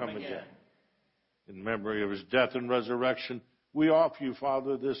will come again. In memory of his death and resurrection, we offer you,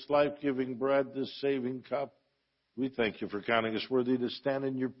 Father, this life-giving bread, this saving cup. We thank you for counting us worthy to stand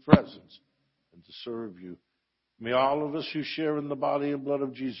in your presence and to serve you. May all of us who share in the body and blood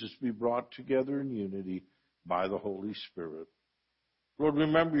of Jesus be brought together in unity by the Holy Spirit. Lord,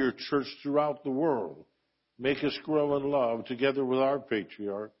 remember your church throughout the world. Make us grow in love together with our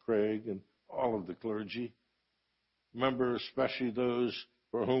patriarch, Craig, and all of the clergy. Remember especially those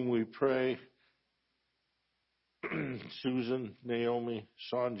for whom we pray. Susan, Naomi,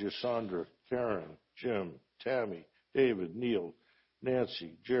 Sonja, Sandra, Karen, Jim, Tammy, David, Neil,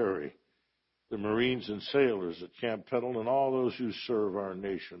 Nancy, Jerry, the Marines and sailors at Camp Petal, and all those who serve our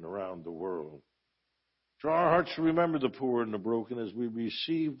nation around the world. Draw our hearts to remember the poor and the broken. As we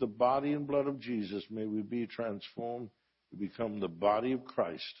receive the body and blood of Jesus, may we be transformed to become the body of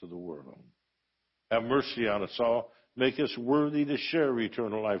Christ to the world. Have mercy on us all. Make us worthy to share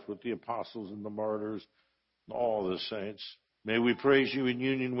eternal life with the apostles and the martyrs and all the saints. May we praise you in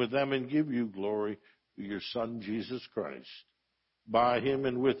union with them and give you glory through your Son, Jesus Christ. By him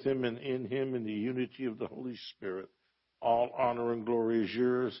and with him and in him in the unity of the Holy Spirit, all honor and glory is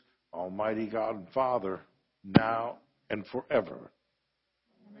yours, Almighty God and Father, now and forever.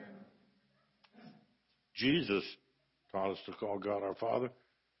 Amen. Jesus taught us to call God our Father,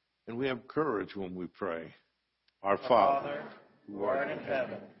 and we have courage when we pray. Our Our Father, who art in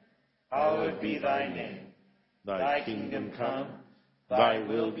heaven, hallowed be thy name. Thy kingdom come, thy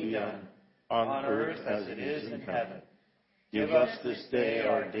will be done, on earth as it is in heaven. Give us this day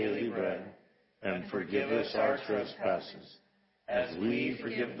our daily bread, and forgive us our trespasses, as we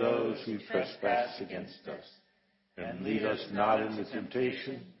forgive those who trespass against us. And lead us not into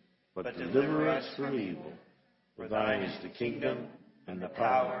temptation, but deliver us from evil. For thine is the kingdom, and the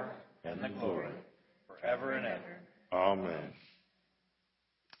power, and the glory, forever and ever. Amen.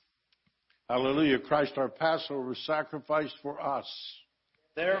 Hallelujah. Christ our Passover sacrificed for us.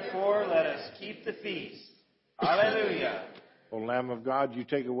 Therefore, let us keep the feast. Hallelujah. O Lamb of God, you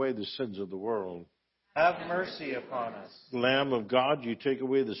take away the sins of the world. Have mercy upon us. Lamb of God, you take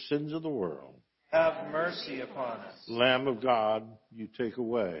away the sins of the world. Have mercy upon us. Lamb of God, you take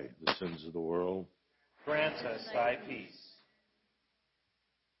away the sins of the world. Grant us thy peace.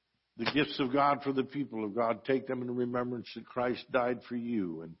 The gifts of God for the people of God, take them in remembrance that Christ died for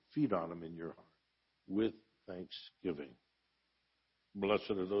you, and feed on them in your heart with thanksgiving.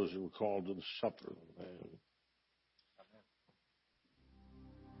 Blessed are those who are called to the supper of the Lamb.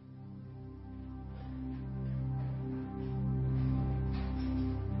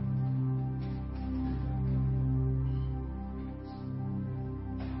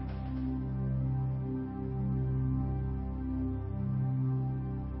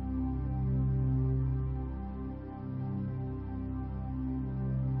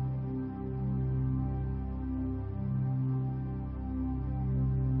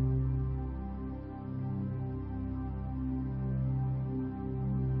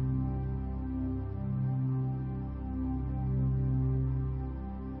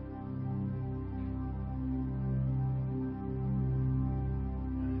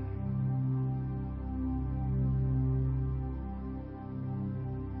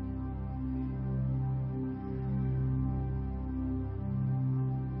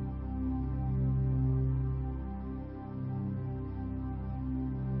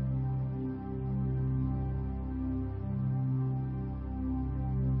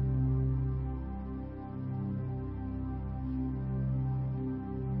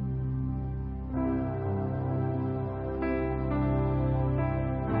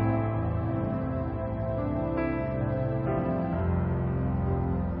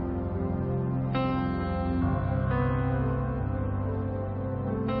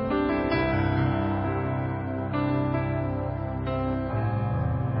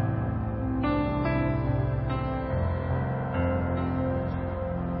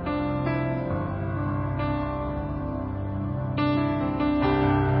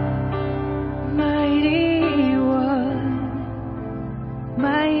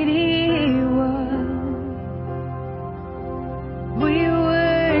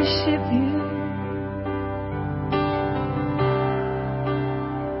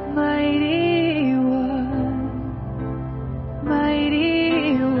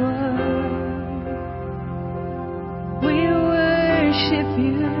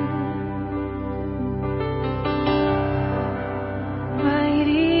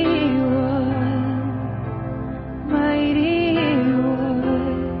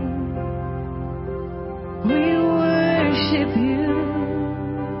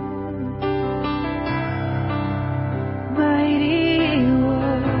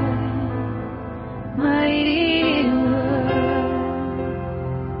 We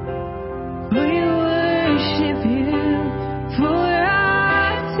worship you, for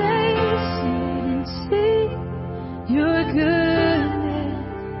our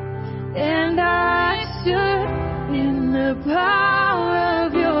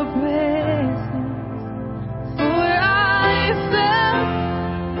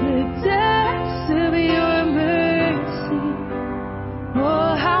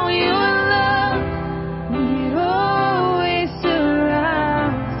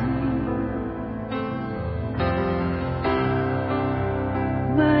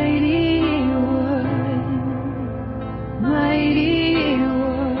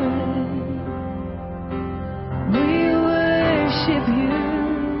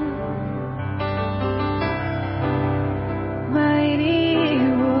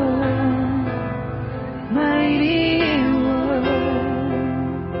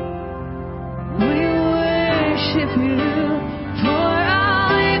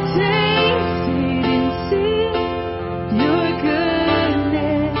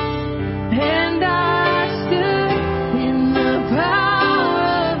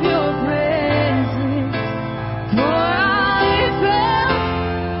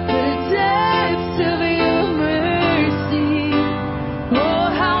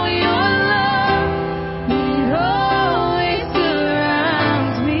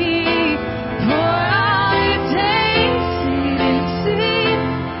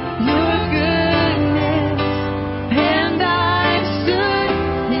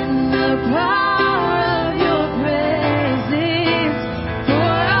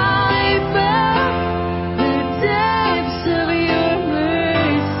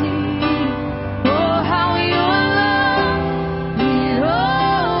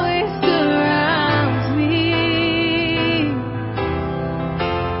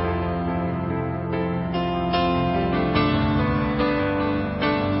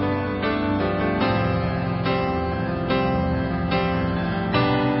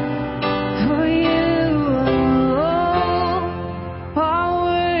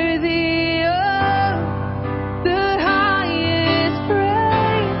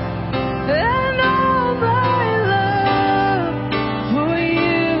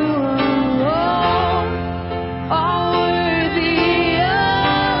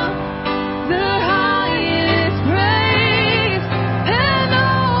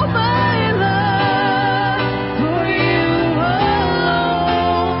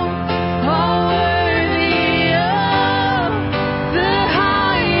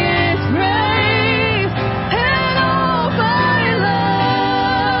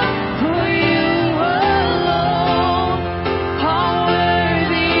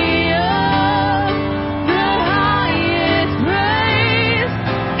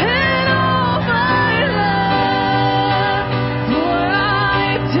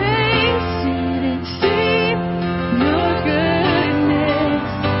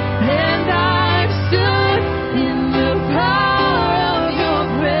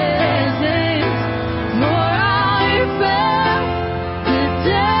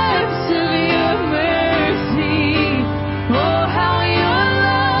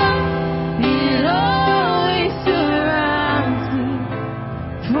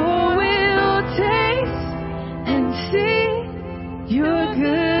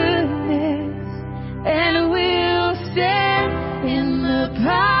goodness, and we'll stand in the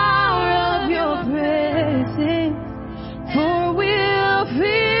power of your presence, for we'll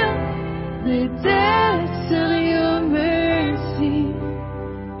feel the depths of your mercy.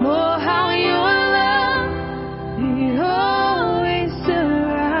 Oh, how your love, it always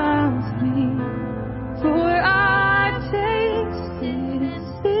surrounds me, for I tasted and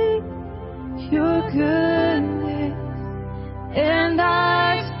see your goodness, and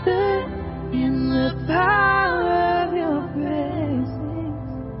I stood in the power of your presence,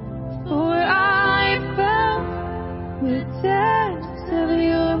 for I felt the depths of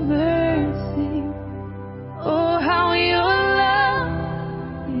your mercy. Oh, how your love,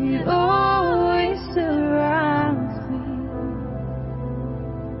 it always surrounds me.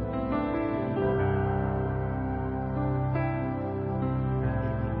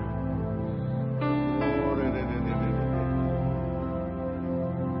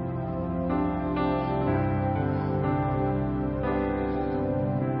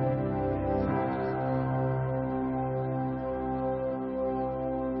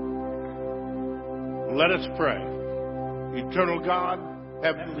 Let us pray. Eternal God,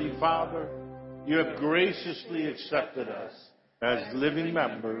 Heavenly Father, you have graciously accepted us as living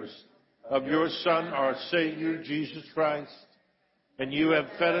members of your Son, our Savior, Jesus Christ, and you have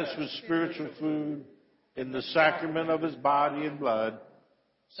fed us with spiritual food in the sacrament of his body and blood.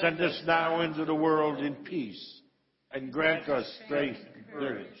 Send us now into the world in peace, and grant us strength and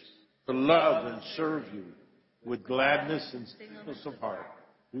courage to love and serve you with gladness and singleness of heart,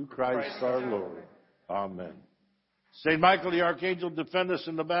 through Christ our Lord. Amen. St. Michael the Archangel, defend us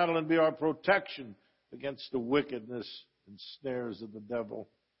in the battle and be our protection against the wickedness and snares of the devil.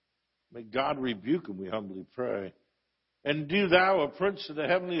 May God rebuke him, we humbly pray. And do thou, a prince of the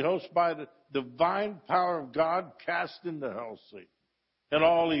heavenly host, by the divine power of God, cast into hell Satan and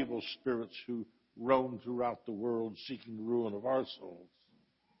all evil spirits who roam throughout the world seeking the ruin of our souls.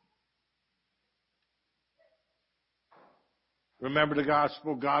 Remember the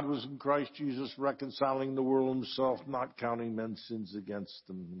gospel. God was in Christ Jesus, reconciling the world himself, not counting men's sins against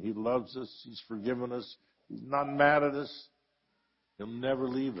them. He loves us. He's forgiven us. He's not mad at us. He'll never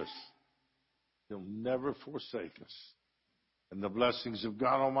leave us. He'll never forsake us. And the blessings of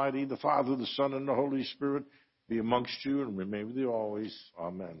God Almighty, the Father, the Son, and the Holy Spirit be amongst you and remain with you always.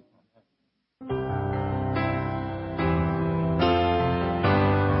 Amen.